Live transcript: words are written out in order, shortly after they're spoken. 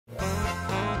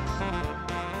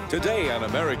Today on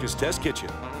America's Test Kitchen,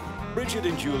 Bridget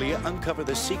and Julia uncover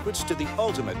the secrets to the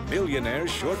ultimate Millionaire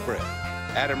shortbread.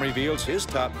 Adam reveals his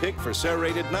top pick for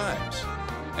serrated knives.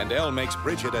 And Elle makes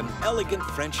Bridget an elegant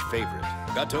French favorite,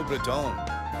 Gateau Breton.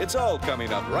 It's all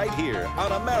coming up right here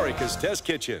on America's Test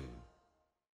Kitchen.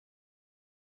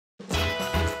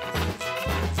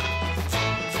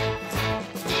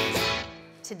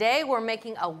 Today we're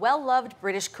making a well-loved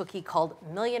British cookie called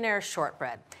Millionaire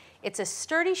shortbread. It's a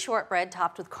sturdy shortbread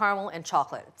topped with caramel and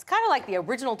chocolate. It's kind of like the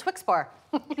original Twix bar.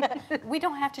 We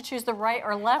don't have to choose the right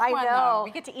or left I one, know. though.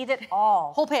 We get to eat it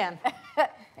all. Whole pan.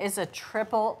 It's a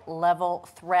triple level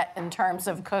threat in terms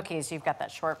of cookies. You've got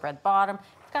that shortbread bottom,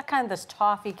 you've got kind of this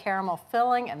toffee caramel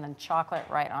filling, and then chocolate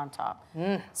right on top.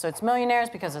 So it's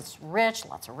Millionaires because it's rich,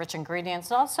 lots of rich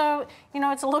ingredients. Also, you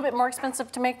know, it's a little bit more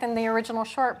expensive to make than the original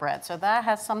shortbread, so that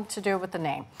has something to do with the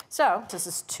name. So this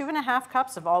is 2½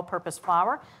 cups of all-purpose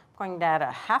flour. I'm going to add a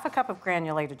 ½ cup of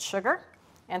granulated sugar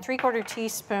and 3/4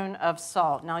 teaspoon of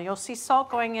salt. Now you'll see salt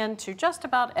going into just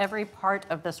about every part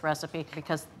of this recipe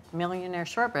because Millionaire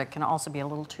shortbread can also be a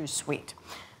little too sweet.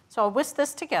 So I'll whisk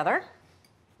this together.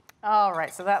 All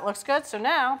right, so that looks good. So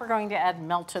now we're going to add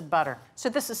melted butter. So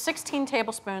this is 16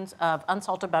 tablespoons of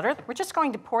unsalted butter. We're just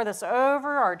going to pour this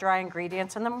over our dry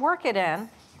ingredients and then work it in.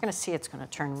 You're gonna see it's gonna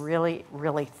turn really,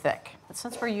 really thick. But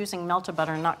since we're using melted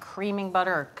butter, not creaming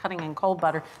butter or cutting in cold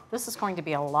butter, this is going to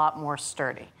be a lot more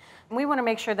sturdy. And we wanna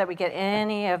make sure that we get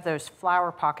any of those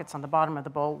flour pockets on the bottom of the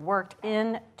bowl worked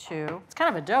into, it's kind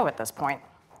of a dough at this point.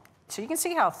 So you can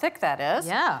see how thick that is.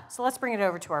 Yeah. So let's bring it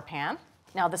over to our pan.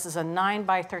 Now this is a 9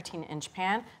 by 13 inch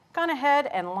pan. Gone ahead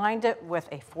and lined it with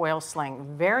a foil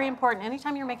sling. Very important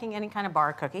anytime you're making any kind of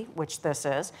bar cookie, which this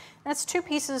is. That's 2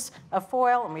 pieces of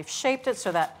foil, and we've shaped it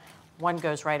so that one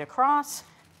goes right across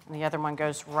and the other one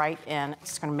goes right in.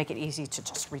 It's gonna make it easy to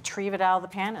just retrieve it out of the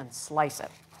pan and slice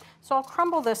it. So I'll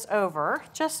crumble this over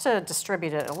just to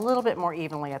distribute it a little bit more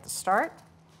evenly at the start.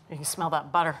 You can smell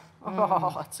that butter.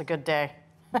 Oh, it's a good day.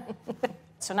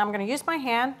 So now I'm going to use my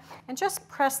hand and just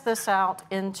press this out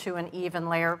into an even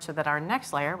layer so that our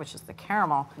next layer, which is the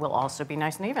caramel, will also be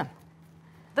nice and even.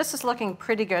 This is looking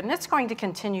pretty good, and it's going to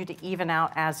continue to even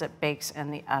out as it bakes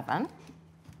in the oven.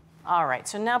 All right,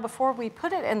 so now before we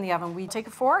put it in the oven, we take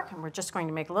a fork and we're just going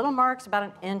to make little marks about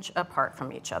 1 inch apart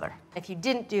from each other. If you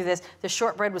didn't do this, the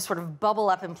shortbread would sort of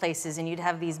bubble up in places and you'd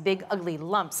have these big, ugly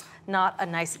lumps, not a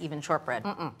nice, even shortbread.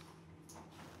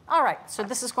 All right, so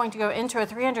this is going to go into a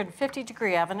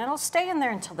 350-degree oven. It'll stay in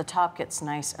there until the top gets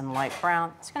nice and light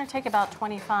brown. It's going to take about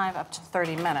 25 up to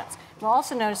 30 minutes. You'll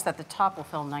also notice that the top will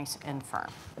feel nice and firm.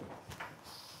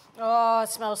 Oh, it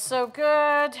smells so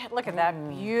good. Look at that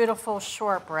beautiful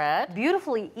shortbread.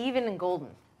 Beautifully even and golden.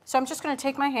 So I'm just going to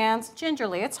take my hands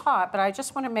gingerly. It's hot, but I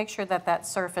just want to make sure that that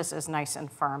surface is nice and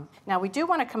firm. Now we do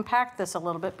want to compact this a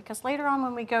little bit because later on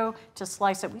when we go to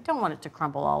slice it, we don't want it to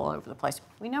crumble all over the place.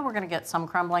 We know we're going to get some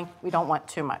crumbling. We don't want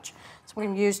too much. So we're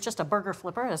going to use just a burger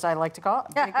flipper, as I like to call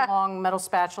it, a big long metal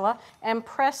spatula, and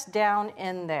press down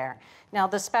in there. Now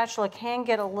the spatula can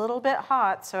get a little bit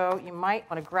hot, so you might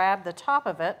want to grab the top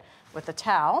of it with a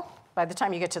towel. By the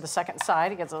time you get to the second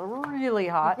side, it gets really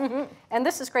hot. And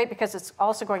this is great because it's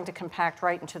also going to compact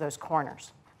right into those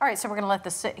corners. All right, so we're gonna let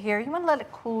this sit here. You wanna let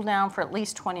it cool down for at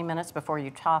least 20 minutes before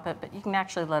you top it, but you can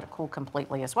actually let it cool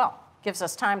completely as well. Gives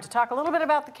us time to talk a little bit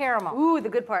about the caramel. Ooh, the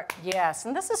good part. Yes,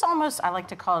 and this is almost, I like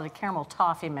to call it a caramel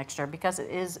toffee mixture because it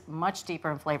is much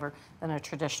deeper in flavor than a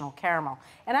traditional caramel.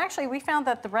 And actually, we found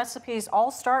that the recipes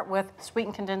all start with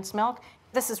sweetened condensed milk.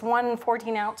 This is 1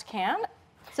 14-ounce can.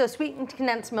 So sweetened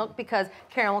condensed milk because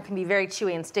caramel can be very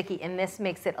chewy and sticky, and this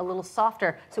makes it a little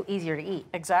softer, so easier to eat.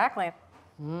 Exactly.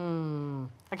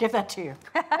 I give that to you.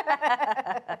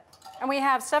 And we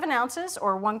have 7 ounces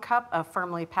or 1 cup of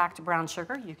firmly packed brown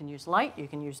sugar. You can use light, you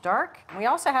can use dark. We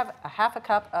also have a ½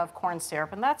 cup of corn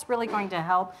syrup, and that's really going to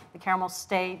help the caramel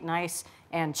stay nice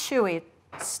and chewy.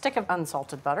 A stick of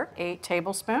unsalted butter, 8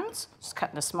 tablespoons, just cut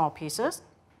into small pieces,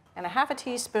 and a ½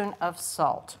 teaspoon of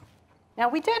salt. Now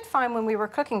we did find when we were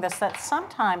cooking this that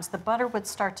sometimes the butter would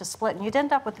start to split and you'd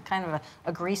end up with a kind of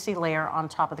a greasy layer on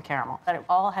top of the caramel. That it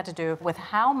all had to do with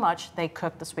how much they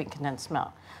cooked the sweet condensed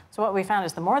milk. So what we found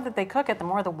is the more that they cook it, the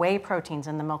more the whey proteins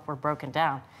in the milk were broken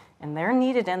down. And they're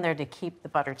needed in there to keep the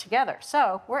butter together.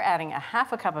 So we're adding a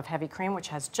 ½ cup of heavy cream, which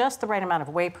has just the right amount of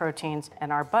whey proteins,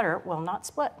 and our butter will not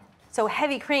split. So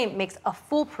heavy cream makes a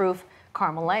foolproof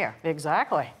caramel layer.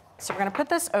 Exactly. So we're gonna put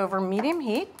this over medium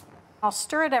heat. I'll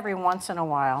stir it every once in a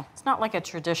while. It's not like a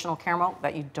traditional caramel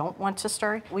that you don't want to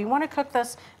stir. We want to cook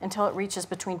this until it reaches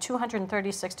between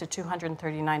 236 to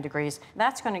 239 degrees.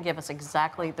 That's going to give us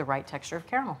exactly the right texture of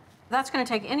caramel. That's going to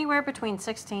take anywhere between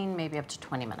 16, maybe up to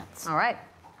 20 minutes. All right.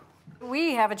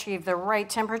 We have achieved the right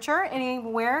temperature,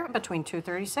 anywhere between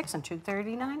 236 and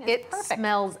 239. It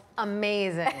smells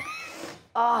amazing.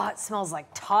 Oh, it smells like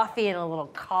toffee and a little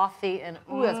coffee, and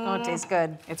ooh, it's gonna taste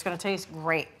good. It's gonna taste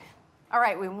great. All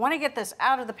right, we wanna get this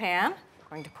out of the pan.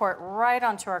 We're going to pour it right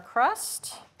onto our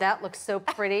crust. That looks so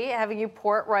pretty, having you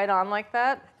pour it right on like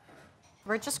that.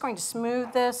 We're just going to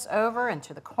smooth this over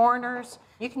into the corners.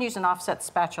 You can use an offset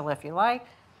spatula if you like.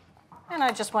 And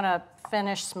I just wanna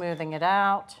finish smoothing it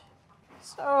out.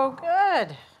 So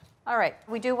good. All right,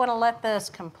 we do wanna let this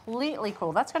completely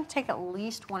cool. That's gonna take at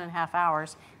least 1.5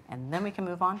 hours, and then we can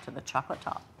move on to the chocolate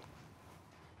top.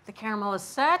 The caramel is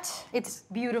set. It's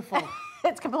beautiful.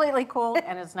 It's completely cool,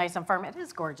 and it's nice and firm. It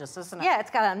is gorgeous, isn't it? Yeah,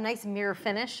 it's got a nice mirror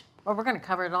finish. Well, we're gonna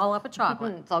cover it all up with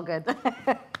chocolate. It's all good.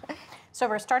 So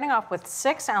we're starting off with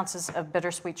 6 ounces of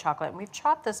bittersweet chocolate. And we've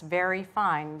chopped this very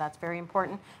fine. That's very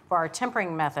important for our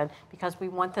tempering method because we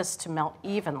want this to melt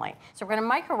evenly. So we're gonna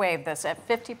microwave this at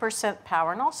 50%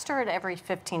 power, and I'll stir it every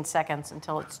 15 seconds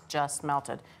until it's just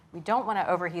melted. We don't wanna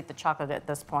overheat the chocolate at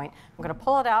this point. I'm gonna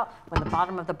pull it out when the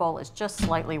bottom of the bowl is just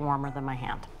slightly warmer than my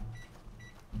hand.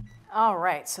 All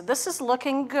right, so this is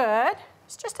looking good.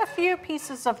 There's just a few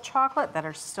pieces of chocolate that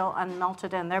are still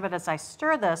unmelted in there, but as I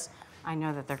stir this, I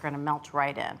know that they're gonna melt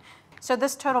right in. So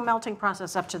this total melting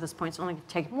process up to this point is only gonna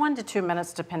take 1 to 2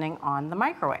 minutes depending on the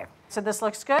microwave. So this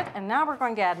looks good, and now we're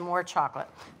going to add more chocolate.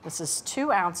 This is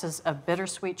 2 ounces of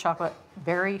bittersweet chocolate,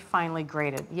 very finely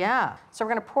grated. Yeah. So we're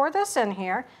gonna pour this in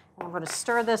here, and we're gonna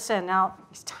stir this in. Now,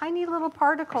 these tiny little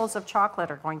particles of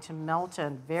chocolate are going to melt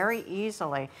in very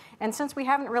easily. And since we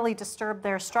haven't really disturbed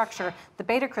their structure, the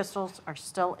beta crystals are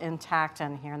still intact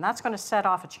in here. And that's gonna set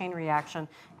off a chain reaction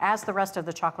as the rest of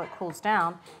the chocolate cools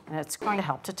down, and it's going to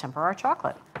help to temper our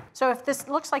chocolate. So if this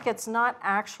looks like it's not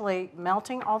actually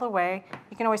melting all the way,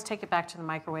 you can always take it back to the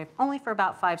microwave, only for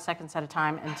about 5 seconds at a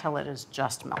time until it is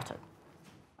just melted.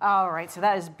 All right, so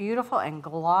that is beautiful and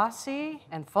glossy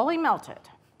and fully melted.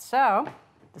 So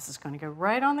this is going to go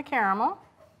right on the caramel,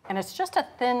 and it's just a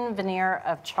thin veneer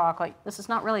of chocolate. This is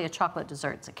not really a chocolate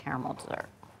dessert, it's a caramel dessert.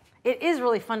 It is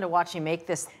really fun to watch you make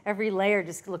this. Every layer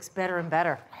just looks better and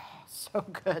better. So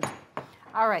good.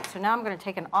 All right, so now I'm going to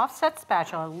take an offset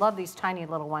spatula. I love these tiny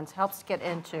little ones. Helps get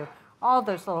into all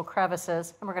those little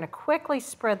crevices. And we're going to quickly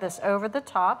spread this over the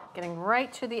top, getting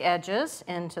right to the edges,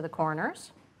 into the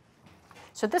corners.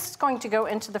 So this is going to go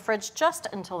into the fridge just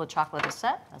until the chocolate is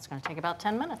set. That's going to take about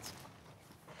 10 minutes.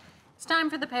 It's time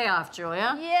for the payoff,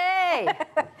 Julia. Yay!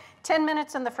 10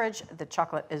 minutes in the fridge, the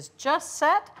chocolate is just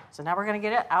set. So now we're going to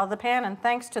get it out of the pan, and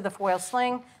thanks to the foil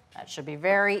sling, that should be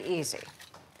very easy.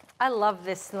 I love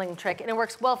this sling trick, and it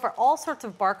works well for all sorts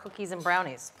of bar cookies and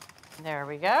brownies. There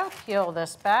we go. Peel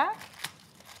this back.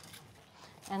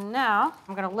 And now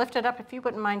I'm going to lift it up, if you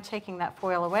wouldn't mind taking that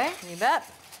foil away. You bet.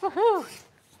 Woohoo!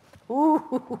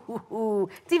 Ooh,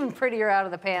 it's even prettier out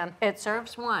of the pan. It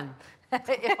serves one.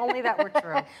 If only that were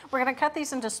true. We're going to cut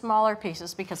these into smaller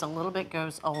pieces because a little bit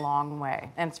goes a long way.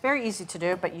 And it's very easy to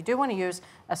do, but you do want to use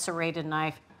a serrated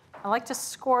knife. I like to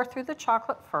score through the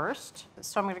chocolate first.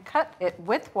 So I'm going to cut it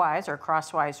widthwise or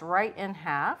crosswise right in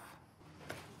half.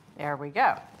 There we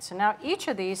go. So now each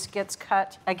of these gets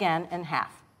cut again in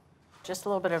half. Just a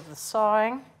little bit of the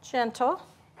sawing, gentle.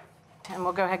 And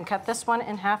we'll go ahead and cut this one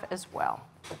in half as well.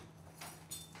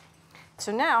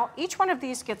 So now each one of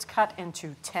these gets cut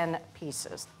into 10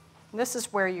 pieces. This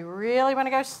is where you really want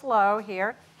to go slow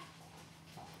here.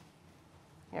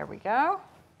 Here we go.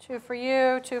 2 for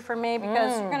you, 2 for me,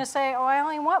 because you're going to say, oh, I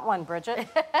only want one, Bridget.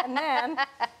 And then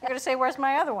you're going to say, where's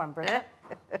my other one, Bridget?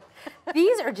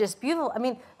 These are just beautiful. I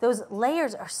mean, those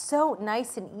layers are so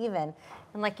nice and even.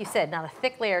 And like you said, not a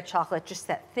thick layer of chocolate, just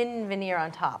that thin veneer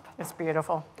on top. It's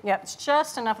beautiful. Yep, it's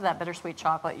just enough of that bittersweet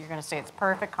chocolate. You're going to say it's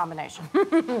perfect combination.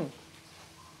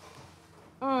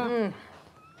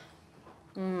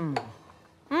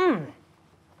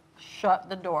 Shut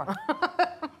the door.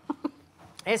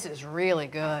 This is really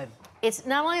good. It's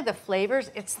not only the flavors,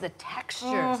 it's the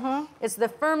textures. It's the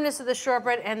firmness of the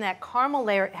shortbread, and that caramel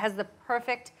layer has the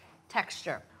perfect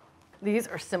texture. These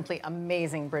are simply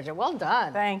amazing, Bridget. Well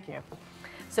done. Thank you.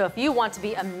 So if you want to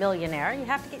be a millionaire, you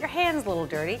have to get your hands a little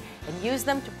dirty and use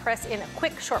them to press in a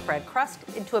quick shortbread crust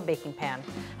into a baking pan.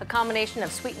 A combination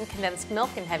of sweetened condensed milk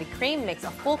and heavy cream makes a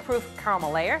foolproof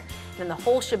caramel layer. Then the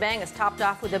whole shebang is topped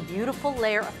off with a beautiful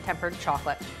layer of tempered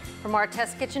chocolate. From our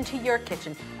test kitchen to your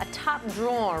kitchen, a top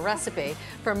drawer recipe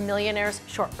for Millionaire's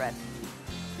shortbread.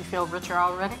 You feel richer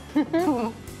already?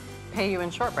 Pay you in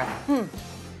shortbread.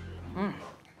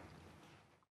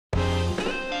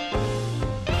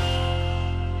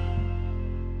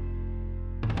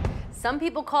 Some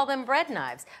people call them bread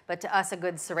knives, but to us a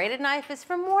good serrated knife is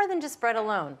for more than just bread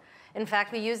alone. In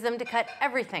fact, we use them to cut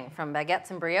everything from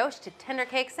baguettes and brioche to tender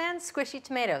cakes and squishy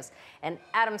tomatoes. And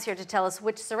Adam's here to tell us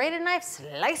which serrated knife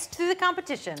sliced through the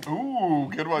competition. Ooh,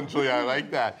 good one, Julia. I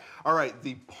like that. All right,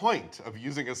 the point of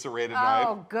using a serrated knife.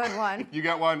 Oh, good one. You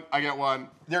get one, I get one.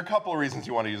 There are a couple of reasons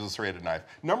you want to use a serrated knife.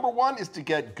 Number one is to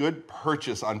get good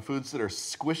purchase on foods that are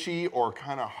squishy or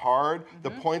kind of hard.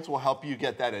 The points will help you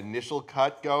get that initial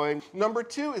cut going. Number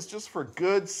two is just for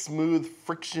good, smooth,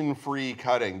 friction-free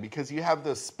cutting because you have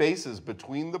the spaces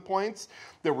between the points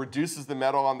that reduces the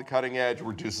metal on the cutting edge,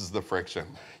 reduces the friction.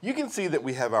 You can see that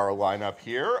we have our lineup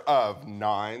here of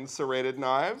 9 serrated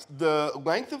knives. The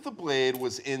length of the blade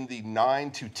was in the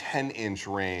 9 to 10-inch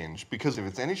range because if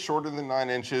it's any shorter than 9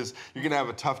 inches, you're gonna have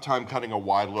a tough time cutting a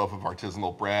wide loaf of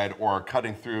artisanal bread or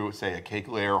cutting through, say, a cake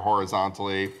layer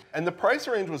horizontally. And the price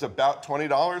range was about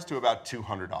 $20 to about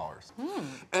 $200.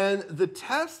 And the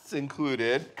tests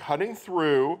included cutting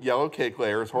through yellow cake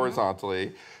layers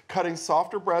horizontally, cutting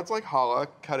softer breads like challah,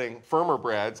 cutting firmer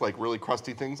breads like really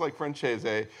crusty things like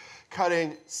francese,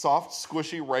 cutting soft,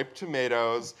 squishy, ripe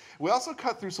tomatoes. We also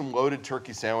cut through some loaded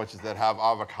turkey sandwiches that have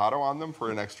avocado on them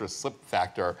for an extra slip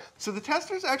factor. So the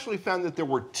testers actually found that there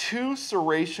were 2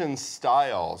 serration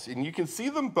styles, and you can see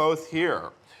them both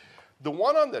here. The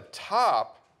one on the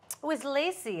top, It was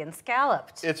lacy and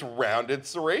scalloped. it's rounded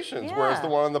serrations, Yeah. whereas the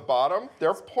one on the bottom,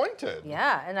 they're pointed.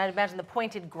 Yeah, and I'd imagine the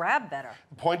pointed grab better.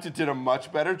 Pointed did a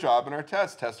much better job in our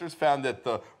test. Testers found that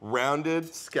the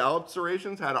rounded scalloped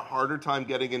serrations had a harder time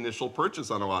getting initial purchase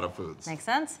on a lot of foods. Makes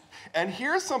sense? And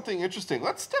here's something interesting.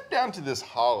 Let's step down to this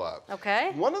challah.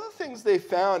 Okay. One of the things they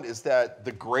found is that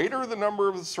the greater the number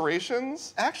of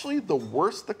serrations, actually the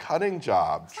worse the cutting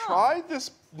job. Try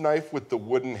this knife with the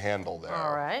wooden handle there.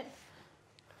 All right.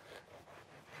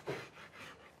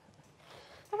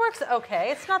 It works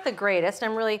okay. It's not the greatest.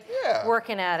 I'm really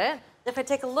working at it. If I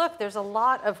take a look, there's a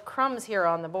lot of crumbs here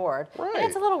on the board. Right. And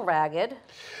it's a little ragged.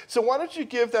 So why don't you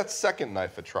give that second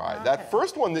knife a try? Okay. That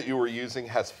first one that you were using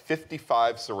has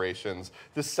 55 serrations.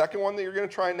 The second one that you're going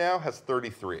to try now has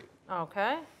 33.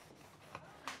 Okay.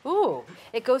 Ooh,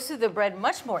 it goes through the bread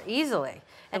much more easily.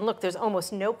 And look, there's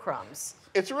almost no crumbs.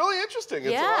 It's really interesting.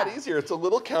 It's a lot easier. It's a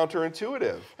little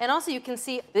counterintuitive. And also you can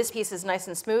see this piece is nice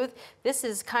and smooth. This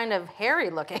is kind of hairy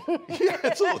looking. Yeah,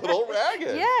 it's a little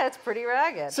ragged. Yeah, it's pretty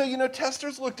ragged. So, you know,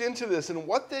 testers looked into this, and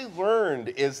what they learned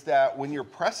is that when you're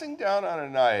pressing down on a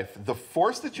knife, the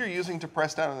force that you're using to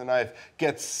press down on the knife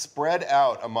gets spread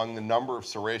out among the number of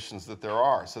serrations that there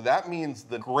are. So that means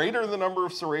the greater the number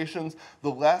of serrations,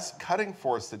 the less cutting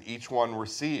force that each one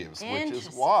receives, which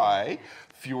is why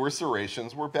fewer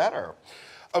serrations were better.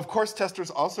 Of course, testers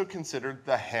also considered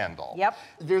the handle. Yep.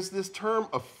 There's this term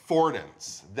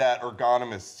affordance that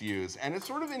ergonomists use, and it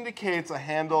sort of indicates a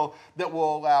handle that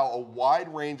will allow a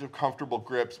wide range of comfortable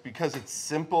grips because it's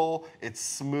simple, it's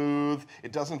smooth,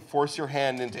 it doesn't force your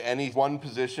hand into any one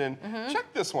position.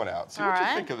 Check this one out. See what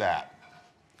you think of that.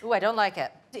 Ooh, I don't like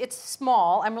it. It's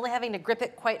small. I'm really having to grip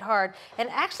it quite hard. And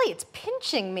actually, it's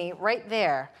pinching me right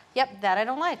there. Yep, that I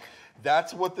don't like.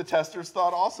 That's what the testers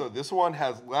thought also. This one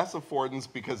has less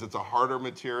affordance because it's a harder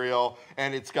material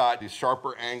and it's got these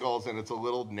sharper angles and it's a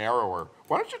little narrower.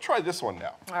 Why don't you try this one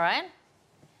now? All right.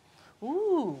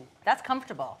 Ooh, that's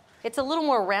comfortable. It's a little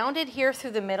more rounded here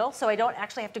through the middle, so I don't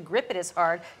actually have to grip it as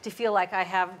hard to feel like I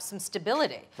have some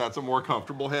stability. That's a more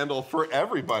comfortable handle for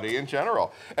everybody in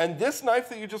general. And this knife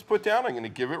that you just put down, I'm going to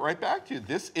give it right back to you.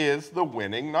 This is the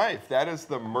winning knife. That is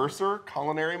the Mercer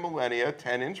Culinary Millennia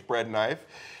 10-inch bread knife.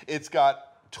 It's got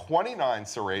 29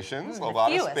 serrations, a lot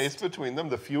of space between them,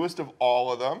 the fewest of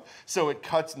all of them. So it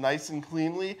cuts nice and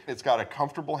cleanly. It's got a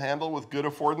comfortable handle with good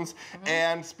affordance.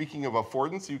 And speaking of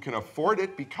affordance, you can afford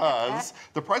it because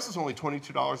the price is only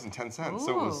 $22.10. So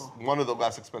it was one of the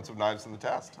less expensive knives in the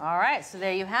test. All right, so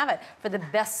there you have it. For the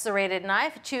best serrated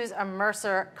knife, choose a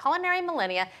Mercer Culinary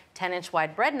Millennia 10-inch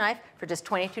wide bread knife for just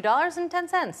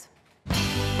 $22.10.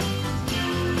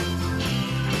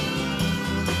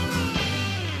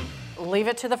 Leave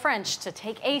it to the French to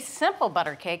take a simple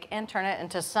butter cake and turn it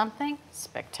into something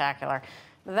spectacular.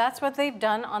 That's what they've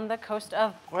done on the coast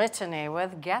of Brittany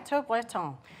with Gateau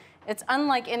Breton. It's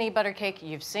unlike any butter cake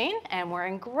you've seen, and we're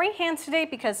in great hands today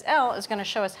because Elle is going to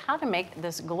show us how to make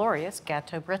this glorious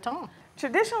Gateau Breton.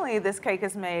 Traditionally, this cake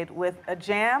is made with a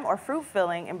jam or fruit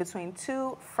filling in between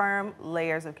 2 firm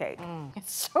layers of cake.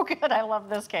 It's so good. I love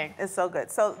this cake. It's so good.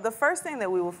 So the first thing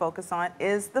that we will focus on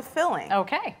is the filling.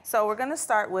 Okay. So we're going to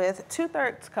start with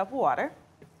 2/3 cup of water.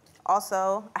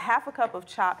 Also, a 1/2 cup of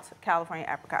chopped California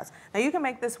apricots. Now you can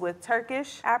make this with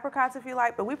Turkish apricots if you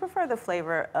like, but we prefer the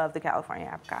flavor of the California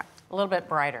apricot. A little bit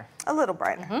brighter. A little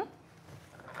brighter.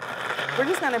 We're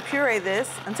just gonna puree this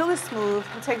until it's smooth.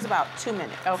 It takes about 2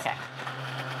 minutes. Okay.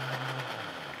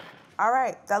 All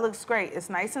right, that looks great. It's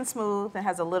nice and smooth and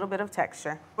has a little bit of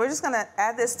texture. We're just gonna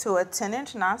add this to a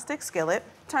 10-inch nonstick skillet,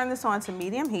 turn this on to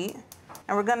medium heat,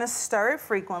 and we're gonna stir it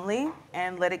frequently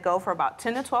and let it go for about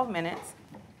 10 to 12 minutes.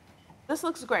 This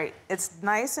looks great. It's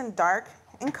nice and dark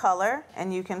in color,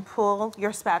 and you can pull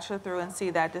your spatula through and see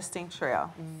that distinct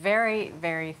trail. Very,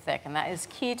 very thick, and that is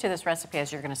key to this recipe,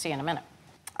 as you're gonna see in a minute.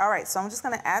 All right, so I'm just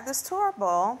gonna add this to our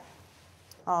bowl.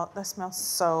 Oh, that smells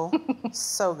so,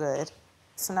 so good.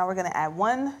 So now we're gonna add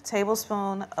 1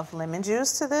 tablespoon of lemon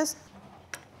juice to this.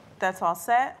 That's all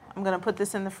set. I'm gonna put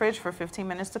this in the fridge for 15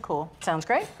 minutes to cool. Sounds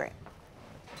great. Great.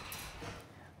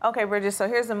 Okay, Bridget, so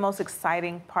here's the most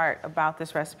exciting part about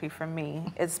this recipe for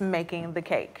me. It's making the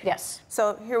cake. Yes.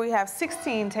 So here we have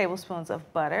 16 tablespoons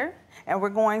of butter, and we're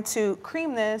going to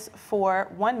cream this for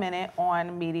 1 minute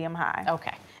on medium high.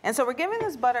 Okay. And so we're giving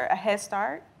this butter a head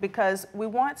start because we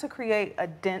want to create a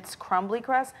dense, crumbly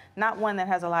crust, not one that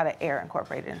has a lot of air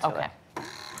incorporated into it.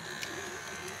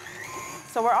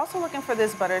 So we're also looking for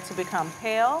this butter to become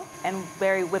pale and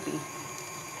very whippy.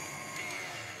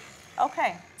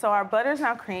 Okay, so our butter is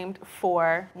now creamed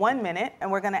for 1 minute,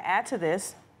 and we're gonna add to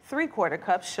this 3/4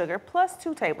 cup sugar plus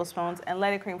 2 tablespoons and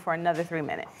let it cream for another 3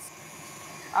 minutes.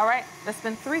 All right, that's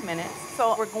been 3 minutes.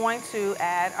 So we're going to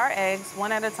add our eggs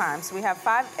one at a time. So we have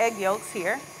 5 egg yolks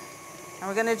here, and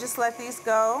we're gonna just let these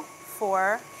go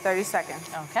for 30 seconds.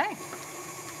 Okay.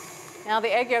 Now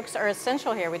the egg yolks are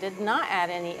essential here. We did not add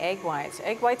any egg whites.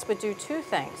 Egg whites would do 2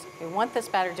 things. We want this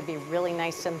batter to be really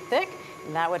nice and thick,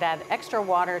 and that would add extra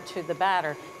water to the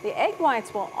batter. The egg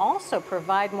whites will also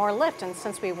provide more lift, and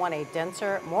since we want a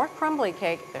denser, more crumbly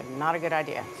cake, they're not a good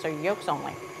idea. So yolks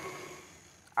only.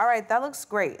 All right, that looks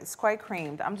great. It's quite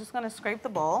creamed. I'm just gonna scrape the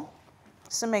bowl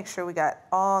just to make sure we got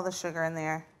all the sugar in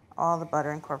there, all the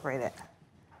butter incorporated.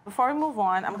 Before we move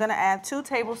on, I'm gonna add 2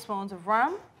 tablespoons of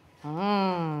rum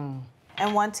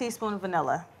and 1 teaspoon of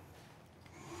vanilla.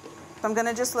 So I'm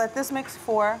gonna just let this mix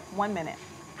for 1 minute.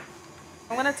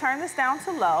 I'm gonna turn this down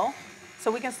to low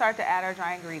so we can start to add our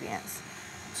dry ingredients.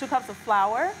 2 cups of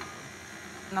flour,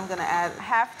 and I'm gonna add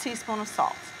 1/2 teaspoon of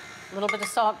salt. A little bit of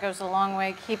salt goes a long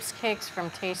way, keeps cakes from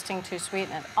tasting too sweet,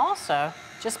 and it also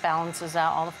just balances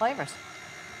out all the flavors.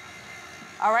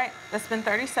 All right, that's been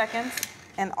 30 seconds,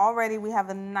 and already we have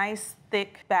a nice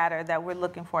thick batter that we're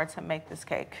looking for to make this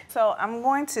cake. So I'm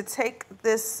going to take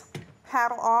this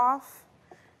paddle off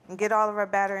and get all of our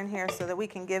batter in here so that we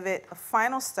can give it a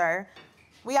final stir.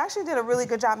 We actually did a really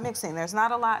good job mixing. There's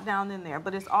not a lot down in there,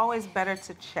 but it's always better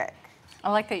to check. I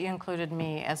like that you included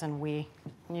me, as in we,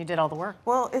 and you did all the work.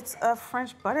 Well, it's a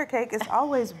French butter cake. It's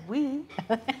always we.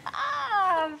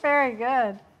 Very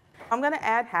good. I'm gonna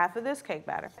add 1/2 of this cake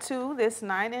batter to this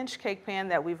 9-inch cake pan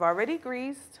that we've already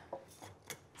greased.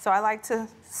 So I like to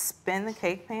spin the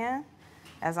cake pan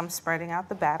as I'm spreading out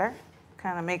the batter,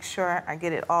 kind of make sure I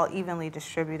get it all evenly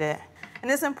distributed. And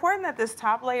it's important that this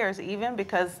top layer is even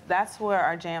because that's where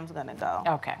our jam's gonna go.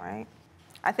 Okay. Right?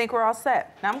 I think we're all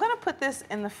set. Now I'm gonna put this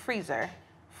in the freezer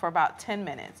for about 10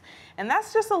 minutes. And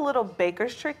that's just a little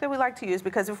baker's trick that we like to use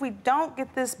because if we don't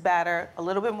get this batter a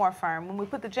little bit more firm, when we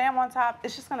put the jam on top,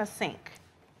 it's just gonna sink.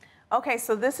 Okay,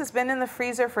 so this has been in the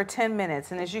freezer for 10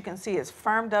 minutes, and as you can see, it's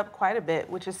firmed up quite a bit,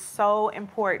 which is so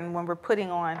important when we're putting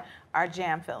on our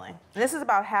jam filling. This is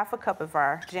about 1/2 cup of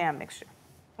our jam mixture.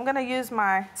 I'm gonna use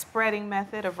my spreading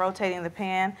method of rotating the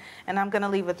pan, and I'm gonna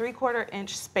leave a 3/4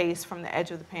 inch space from the edge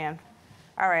of the pan.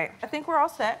 All right, I think we're all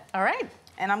set. All right.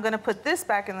 And I'm gonna put this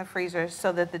back in the freezer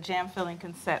so that the jam filling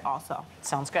can set also.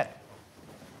 Sounds good.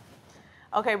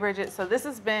 Okay, Bridget, so this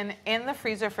has been in the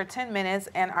freezer for 10 minutes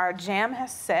and our jam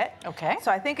has set. Okay. So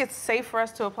I think it's safe for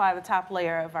us to apply the top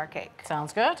layer of our cake.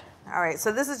 Sounds good. All right,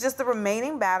 so this is just the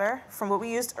remaining batter from what we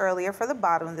used earlier for the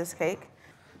bottom of this cake.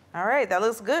 All right, that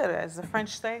looks good. As the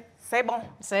French say, c'est bon.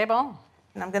 C'est bon.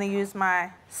 And I'm gonna use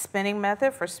my spinning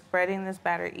method for spreading this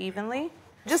batter evenly.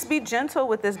 Just be gentle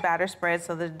with this batter spread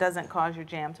so that it doesn't cause your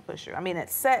jam to push through. I mean,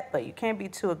 it's set, but you can't be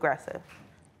too aggressive.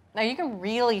 Now you can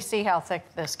really see how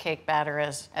thick this cake batter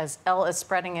is as Elle is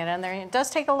spreading it in there. It does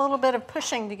take a little bit of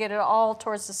pushing to get it all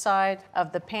towards the side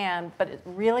of the pan, but it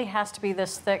really has to be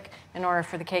this thick in order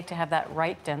for the cake to have that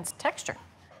right dense texture.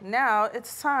 Now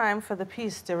it's time for the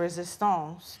piece de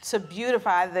resistance to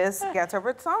beautify this Gateau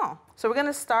Breton. So we're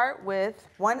gonna start with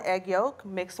 1 egg yolk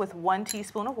mixed with 1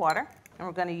 teaspoon of water. And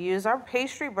we're gonna use our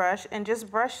pastry brush and just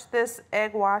brush this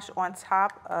egg wash on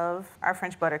top of our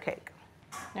French butter cake.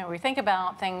 Now we think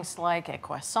about things like a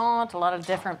croissant, a lot of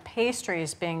different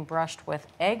pastries being brushed with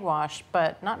egg wash,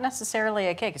 but not necessarily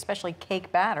a cake, especially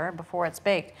cake batter before it's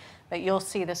baked. But you'll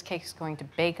see this cake's going to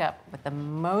bake up with the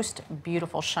most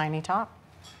beautiful shiny top.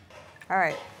 All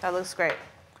right, that looks great.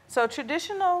 So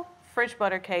traditional fridge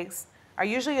butter cakes are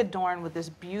usually adorned with this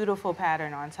beautiful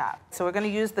pattern on top. So we're gonna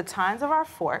use the tines of our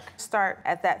fork, start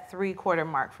at that 3/4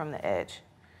 mark from the edge.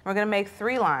 We're gonna make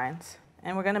 3 lines,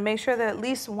 and we're gonna make sure they're at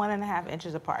least 1.5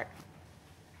 inches apart.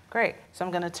 Great, so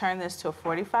I'm gonna turn this to a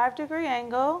 45-degree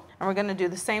angle, and we're gonna do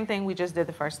the same thing we just did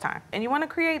the first time. And you wanna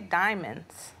create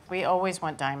diamonds. We always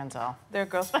want diamonds, Elle. They're a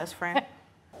girl's best friend.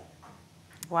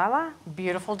 Voila.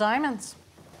 Beautiful diamonds.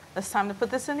 It's time to put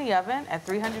this in the oven at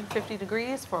 350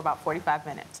 degrees for about 45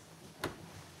 minutes.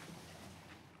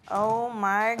 Oh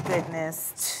my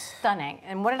goodness. Stunning.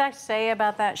 And what did I say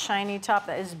about that shiny top?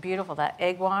 That is beautiful. That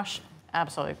egg wash,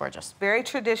 absolutely gorgeous. Very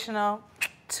traditional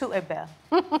to a belle.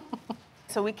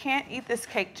 So we can't eat this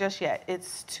cake just yet.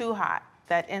 It's too hot.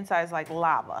 That inside is like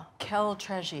lava. Quelle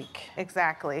tragique.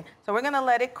 Exactly. So we're gonna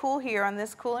let it cool here on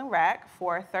this cooling rack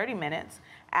for 30 minutes.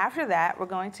 After that, we're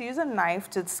going to use a knife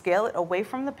to scale it away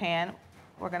from the pan.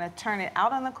 We're gonna turn it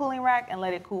out on the cooling rack and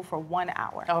let it cool for 1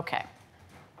 hour. Okay.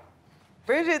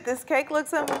 Bridget, this cake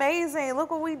looks amazing.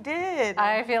 Look what we did.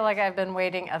 I feel like I've been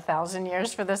waiting 1,000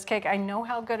 years for this cake. I know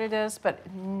how good it is, but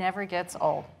it never gets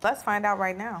old. Let's find out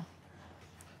right now.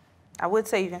 I would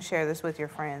say you can share this with your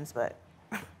friends, but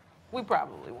we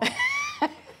probably won't.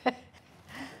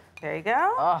 There you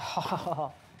go.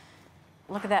 Oh,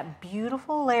 look at that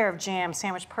beautiful layer of jam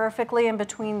sandwiched perfectly in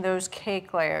between those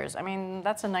cake layers. I mean,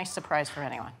 that's a nice surprise for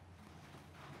anyone.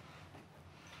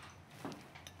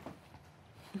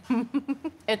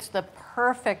 It's the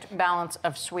perfect balance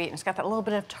of sweet. And it's got that little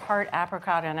bit of tart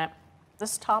apricot in it.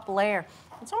 This top layer,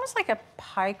 it's almost like a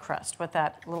pie crust with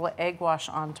that little egg wash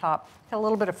on top. Got a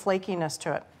little bit of flakiness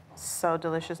to it. So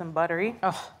delicious and buttery.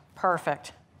 Oh,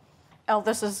 perfect. Elle,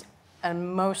 this is a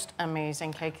most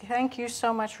amazing cake. Thank you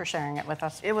so much for sharing it with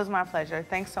us. It was my pleasure.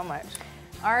 Thanks so much.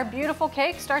 Our beautiful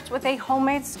cake starts with a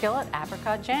homemade skillet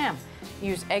apricot jam.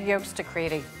 Use egg yolks to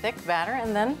create a thick batter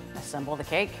and then assemble the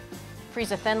cake.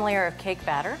 Freeze a thin layer of cake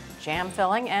batter, jam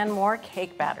filling, and more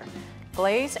cake batter.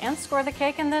 Glaze and score the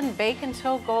cake and then bake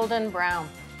until golden brown.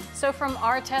 So from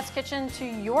our test kitchen to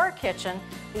your kitchen,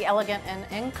 the elegant and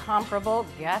incomparable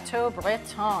Gateau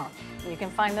Breton. You can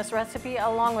find this recipe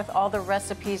along with all the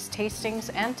recipes,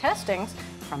 tastings, and testings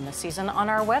from the season on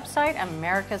our website,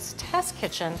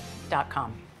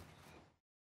 americastestkitchen.com.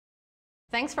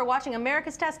 Thanks for watching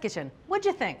America's Test Kitchen. What'd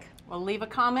you think? Well, leave a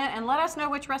comment and let us know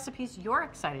which recipes you're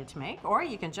excited to make, or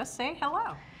you can just say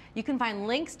hello. You can find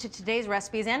links to today's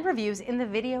recipes and reviews in the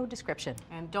video description.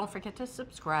 And don't forget to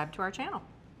subscribe to our channel.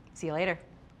 See you later.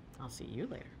 I'll see you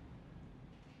later.